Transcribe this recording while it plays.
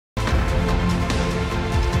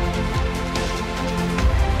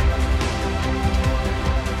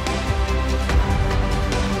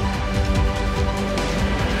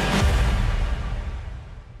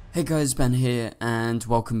Hey guys, Ben here and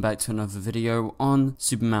welcome back to another video on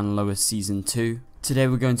Superman and Lois Season 2. Today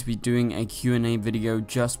we're going to be doing a Q&A video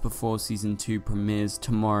just before Season 2 premieres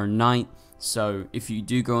tomorrow night. So if you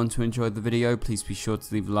do go on to enjoy the video, please be sure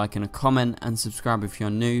to leave a like and a comment and subscribe if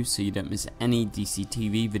you're new so you don't miss any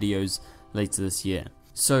DCTV videos later this year.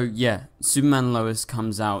 So yeah, Superman and Lois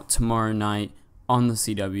comes out tomorrow night on the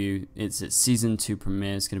CW. It's its Season 2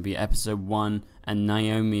 premiere. It's going to be episode 1 and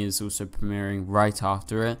Naomi is also premiering right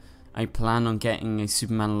after it. I plan on getting a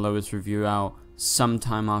Superman and Lois review out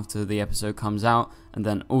sometime after the episode comes out, and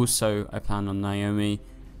then also I plan on Naomi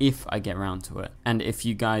if I get around to it. And if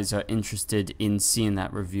you guys are interested in seeing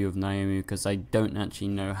that review of Naomi, because I don't actually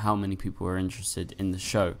know how many people are interested in the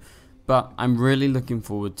show. But I'm really looking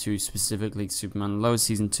forward to specifically Superman and Lois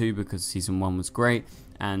Season 2 because Season 1 was great,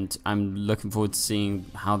 and I'm looking forward to seeing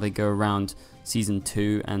how they go around Season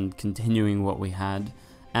 2 and continuing what we had.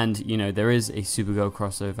 And you know, there is a Supergirl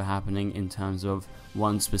crossover happening in terms of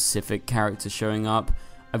one specific character showing up.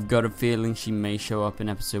 I've got a feeling she may show up in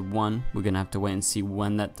episode 1. We're gonna have to wait and see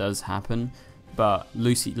when that does happen. But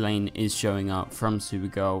Lucy Lane is showing up from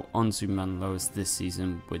Supergirl on Superman and Lois this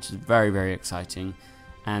season, which is very exciting.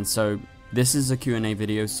 And so this is a Q&A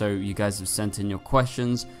video, so you guys have sent in your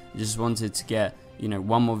questions. I just wanted to get, you know,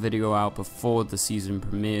 one more video out before the season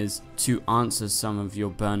premieres to answer some of your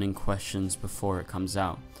burning questions before it comes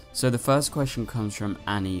out. So the first question comes from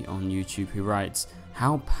Annie on YouTube, who writes,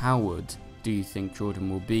 how powered do you think Jordan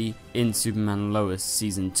will be in Superman and Lois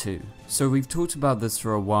Season 2? So we've talked about this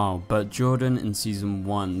for a while, but Jordan in Season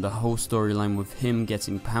 1, the whole storyline with him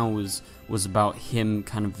getting powers was about him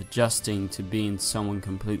kind of adjusting to being someone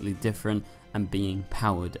completely different and being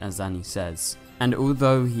powered, as Annie says. And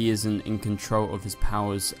although he isn't in control of his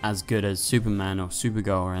powers as good as Superman or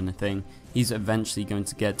Supergirl or anything, he's eventually going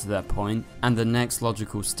to get to that point, and the next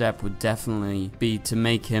logical step would definitely be to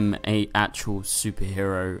make him an actual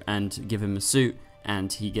superhero and give him a suit,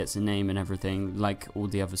 and he gets a name and everything like all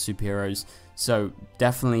the other superheroes. So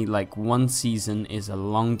definitely, like, one season is a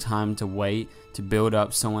long time to wait to build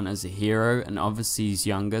up someone as a hero, and obviously he's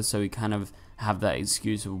younger, so he kind of have that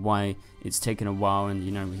excuse of why it's taken a while, and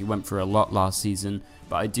you know, he went through a lot last season.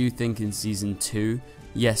 But I do think in Season 2,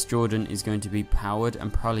 yes, Jordan is going to be powered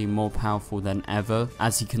and probably more powerful than ever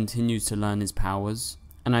as he continues to learn his powers.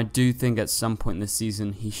 And I do think at some point this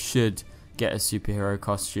season he should get a superhero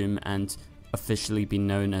costume and officially be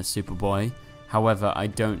known as Superboy. However, I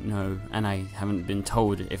don't know, and I haven't been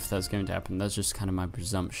told if that's going to happen. That's just kind of my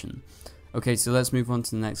presumption. Okay, so let's move on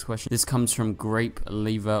to the next question. This comes from Grape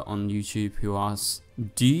Lever on YouTube, who asks,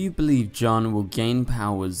 do you believe John will gain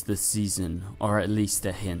powers this season, or at least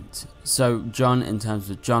a hint? So John, in terms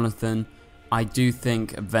of Jonathan, I do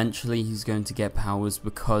think eventually he's going to get powers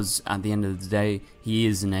because at the end of the day, he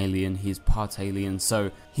is an alien, he is part alien,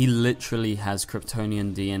 so he literally has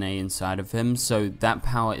Kryptonian DNA inside of him, so that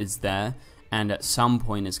power is there. And at some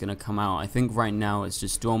point it's going to come out. I think right now it's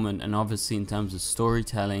just dormant, and obviously in terms of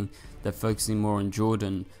storytelling they're focusing more on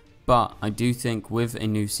Jordan. But I do think with a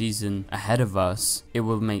new season ahead of us, it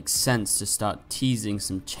will make sense to start teasing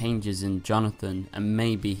some changes in Jonathan and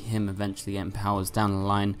maybe him eventually getting powers down the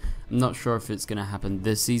line. I'm not sure if it's going to happen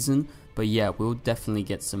this season, but yeah, we'll definitely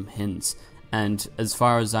get some hints. And as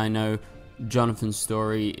far as I know, Jonathan's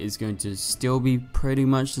story is going to still be pretty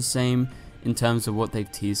much the same in terms of what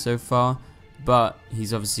they've teased so far. But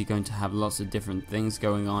he's obviously going to have lots of different things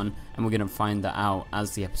going on, and we're going to find that out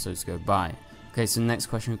as the episodes go by. Okay, so the next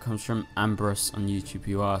question comes from Ambrose on YouTube,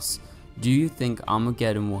 who asks, do you think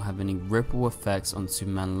Armageddon will have any ripple effects on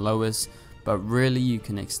Superman and Lois, but really you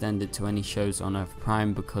can extend it to any shows on Earth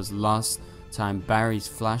Prime because last time Barry's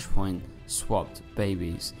Flashpoint swapped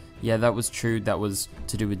babies? Yeah, that was true, that was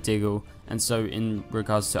to do with Diggle. And so in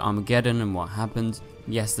regards to Armageddon and what happened,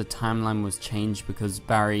 yes, the timeline was changed because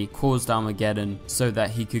Barry caused Armageddon so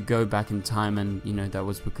that he could go back in time, and you know, that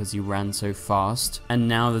was because he ran so fast. And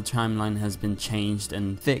now the timeline has been changed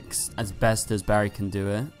and fixed as best as Barry can do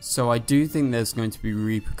it. So I do think there's going to be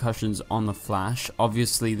repercussions on the Flash.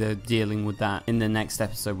 Obviously they're dealing with that in the next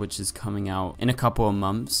episode, which is coming out in a couple of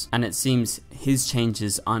months, and it seems his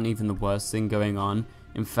changes aren't even the worst thing going on.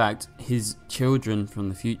 In fact, his children from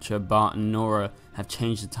the future, Bart and Nora, have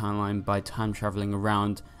changed the timeline by time traveling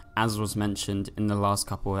around, as was mentioned in the last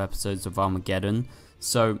couple of episodes of Armageddon.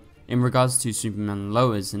 So in regards to Superman and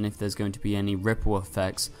Lois, and if there's going to be any ripple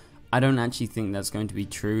effects, I don't actually think that's going to be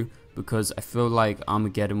true, because I feel like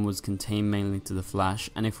Armageddon was contained mainly to the Flash,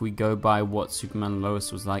 and if we go by what Superman and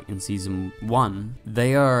Lois was like in Season 1,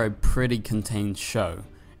 they are a pretty contained show.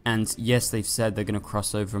 And yes, they've said they're going to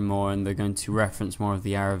cross over more and they're going to reference more of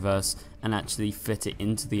the Arrowverse and actually fit it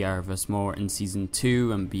into the Arrowverse more in season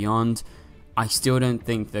 2 and beyond. I still don't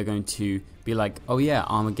think they're going to be like, oh yeah,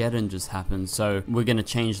 Armageddon just happened, so we're going to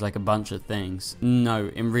change like a bunch of things. No,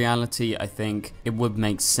 in reality, I think it would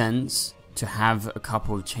make sense to have a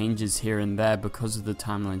couple of changes here and there because of the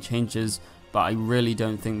timeline changes, but I really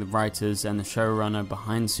don't think the writers and the showrunner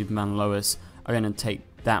behind Superman and Lois are going to take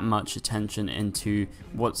that much attention into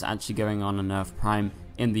what's actually going on Earth Prime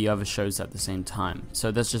in the other shows at the same time.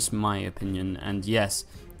 So that's just my opinion, and yes,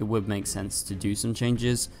 it would make sense to do some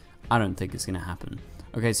changes. I don't think it's going to happen.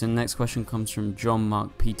 Okay, so the next question comes from John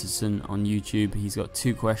Mark Peterson on YouTube. He's got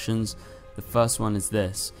 2 questions. The first one is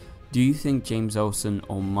this: do you think James Olsen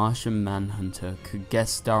or Martian Manhunter could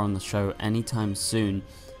guest star on the show anytime soon,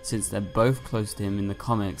 since they're both close to him in the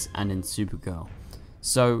comics and in Supergirl?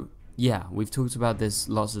 So yeah, we've talked about this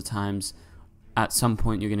lots of times. At some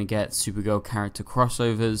point you're going to get Supergirl character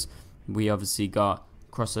crossovers. We obviously got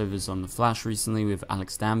crossovers on The Flash recently with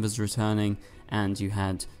Alex Danvers returning, and you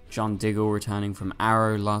had John Diggle returning from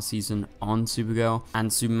Arrow last season on Supergirl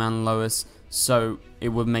and Superman and Lois. So it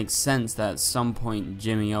would make sense that at some point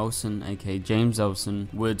Jimmy Olsen, aka James Olsen,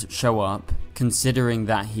 would show up, considering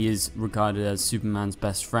that he is regarded as Superman's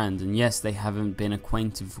best friend. And yes, they haven't been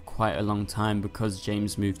acquainted for quite a long time because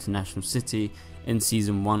James moved to National City in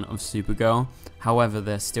season 1 of Supergirl. However,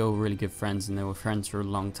 they're still really good friends and they were friends for a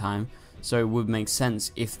long time. So it would make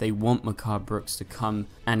sense if they want Makar Brooks to come,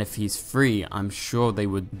 and if he's free, I'm sure they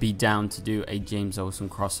would be down to do a James Olsen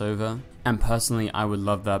crossover. And personally, I would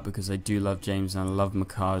love that because I do love James and I love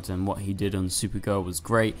Makar, and what he did on Supergirl was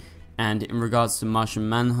great. And in regards to Martian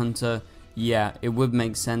Manhunter, yeah, it would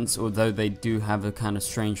make sense, although they do have a kind of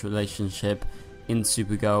strange relationship in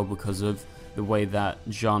Supergirl because of the way that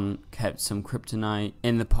John kept some kryptonite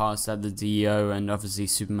in the past at the DCEU, and obviously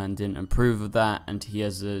Superman didn't approve of that, and he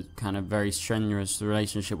has a kind of very strenuous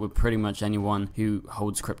relationship with pretty much anyone who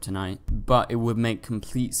holds kryptonite. But it would make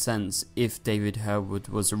complete sense if David Harewood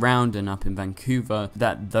was around and up in Vancouver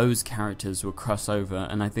that those characters would cross over,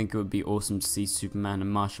 and I think it would be awesome to see Superman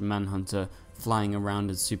and Martian Manhunter flying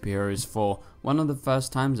around as superheroes for one of the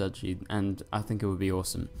first times actually, and I think it would be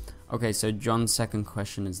awesome. Okay, so John's second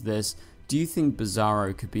question is this: do you think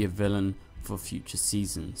Bizarro could be a villain for future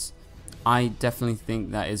seasons? I definitely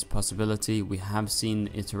think that is a possibility. We have seen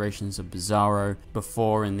iterations of Bizarro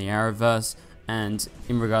before in the Arrowverse, and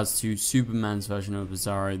in regards to Superman's version of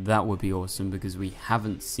Bizarro, that would be awesome because we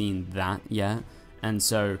haven't seen that yet. And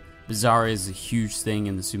so Bizarro is a huge thing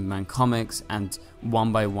in the Superman comics, and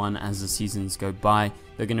one by one as the seasons go by,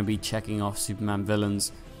 they're going to be checking off Superman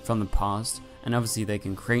villains from the past, and obviously they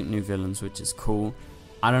can create new villains, which is cool.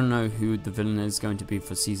 I don't know who the villain is going to be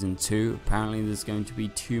for season 2. Apparently there's going to be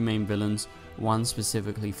 2 main villains, one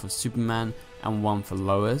specifically for Superman and one for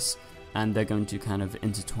Lois, and they're going to kind of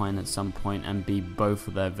intertwine at some point and be both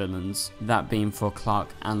of their villains, that being for Clark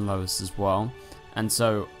and Lois as well. And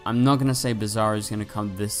so I'm not going to say Bizarro is going to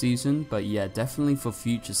come this season, but yeah, definitely for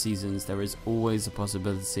future seasons there is always a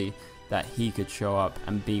possibility that he could show up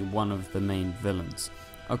and be one of the main villains.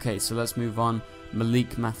 Okay, so let's move on.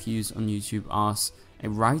 Malik Matthews on YouTube asks, a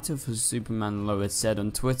writer for Superman and Lois said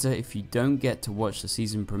on Twitter, if you don't get to watch the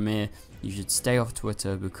season premiere, you should stay off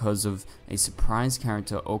Twitter because of a surprise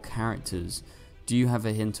character or characters. Do you have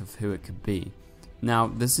a hint of who it could be? Now,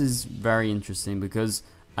 this is very interesting because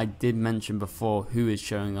I did mention before who is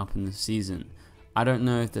showing up in the season. I don't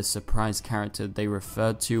know if the surprise character they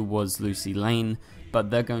referred to was Lucy Lane, but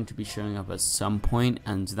they're going to be showing up at some point,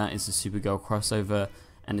 and that is a Supergirl crossover,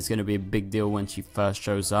 and it's going to be a big deal when she first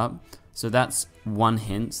shows up. So that's one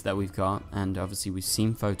hint that we've got, and obviously we've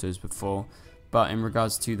seen photos before. But in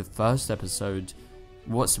regards to the first episode,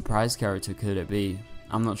 what surprise character could it be?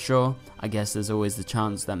 I'm not sure. I guess there's always the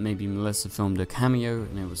chance that maybe Melissa filmed a cameo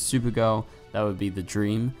and it was Supergirl. That would be the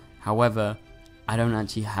dream. However, I don't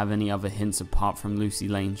actually have any other hints apart from Lucy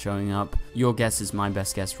Lane showing up. Your guess is my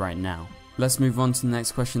best guess right now. Let's move on to the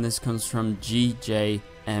next question. This comes from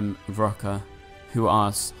GJM Rocker, who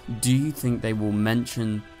asks, do you think they will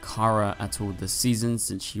mention Kara at all this season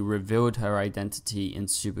since she revealed her identity in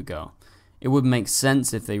Supergirl? It would make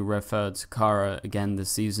sense if they referred to Kara again this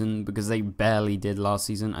season because they barely did last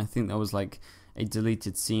season. I think there was like a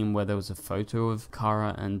deleted scene where there was a photo of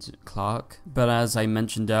Kara and Clark. But as I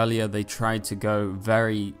mentioned earlier, they tried to go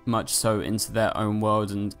very much so into their own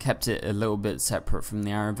world and kept it a little bit separate from the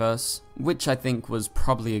Arrowverse, which I think was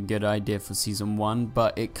probably a good idea for season 1,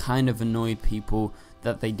 but it kind of annoyed people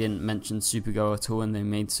that they didn't mention Supergirl at all and they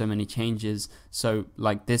made so many changes. So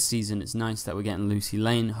like this season, it's nice that we're getting Lucy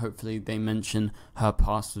Lane. Hopefully they mention her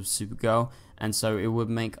past with Supergirl, and so it would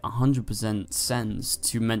make 100% sense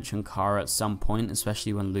to mention Kara at some point,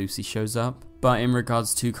 especially when Lucy shows up. But in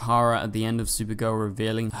regards to Kara at the end of Supergirl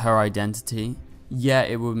revealing her identity, yeah,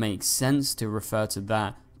 it would make sense to refer to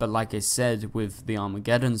that. But like I said with the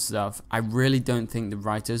Armageddon stuff, I really don't think the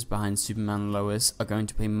writers behind Superman and Lois are going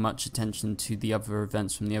to pay much attention to the other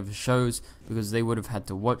events from the other shows, because they would have had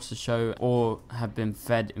to watch the show or have been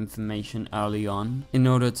fed information early on in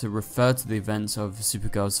order to refer to the events of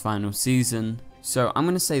Supergirl's final season. So I'm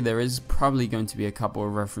going to say there is probably going to be a couple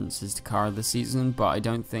of references to Kara this season, but I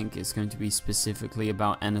don't think it's going to be specifically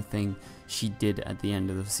about anything she did at the end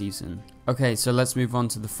of the season. Okay, so let's move on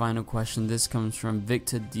to the final question. This comes from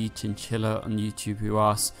Victor D. Chinchilla on YouTube, who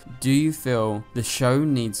asks, do you feel the show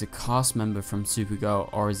needs a cast member from Supergirl,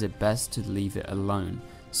 or is it best to leave it alone?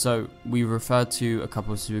 So we referred to a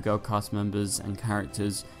couple of Supergirl cast members and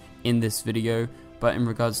characters in this video, but in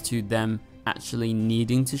regards to them actually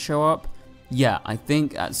needing to show up, yeah, I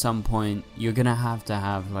think at some point you're gonna have to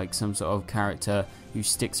have like some sort of character who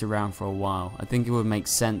sticks around for a while. I think it would make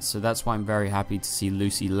sense, so that's why I'm very happy to see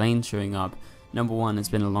Lucy Lane showing up. Number one, it's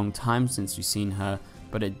been a long time since we've seen her,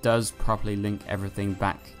 but it does properly link everything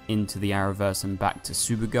back into the Arrowverse and back to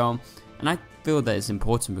Supergirl. And I feel that it's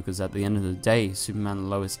important because at the end of the day, Superman and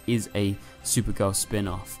Lois is a Supergirl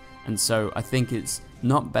spin-off. And so I think it's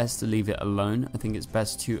not best to leave it alone. I think it's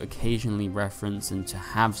best to occasionally reference and to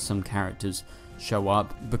have some characters show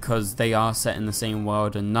up, because they are set in the same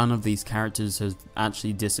world and none of these characters has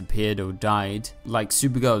actually disappeared or died. Like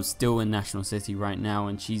Supergirl is still in National City right now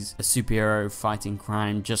and she's a superhero fighting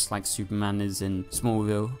crime just like Superman is in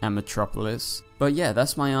Smallville and Metropolis. But yeah,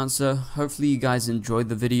 that's my answer. Hopefully you guys enjoyed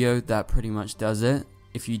the video. That pretty much does it.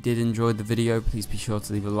 If you did enjoy the video, please be sure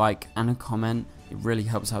to leave a like and a comment. It really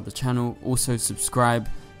helps out the channel. Also subscribe,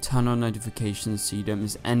 turn on notifications so you don't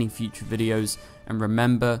miss any future videos. And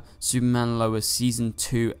remember, Superman and Lois Season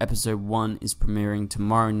 2 Episode 1 is premiering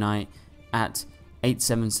tomorrow night at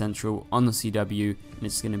 8/7 Central on the CW. And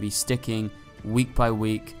it's going to be sticking week by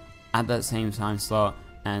week at that same time slot.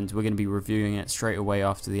 And we're going to be reviewing it straight away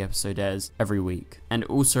after the episode airs every week. And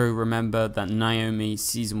also remember that Naomi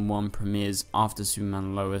Season 1 premieres after Superman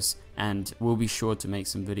and Lois, and we'll be sure to make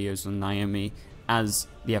some videos on Naomi as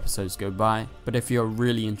the episodes go by. But if you're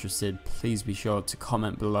really interested, please be sure to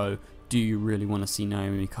comment below, do you really want to see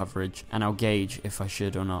Naomi coverage, and I'll gauge if I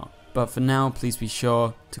should or not. But for now, please be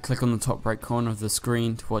sure to click on the top right corner of the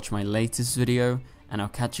screen to watch my latest video, and I'll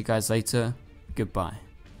catch you guys later. Goodbye.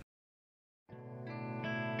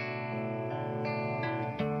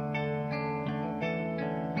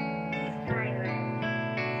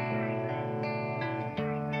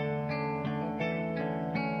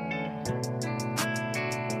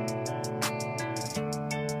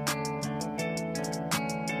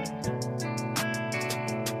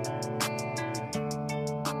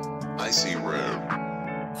 I see red.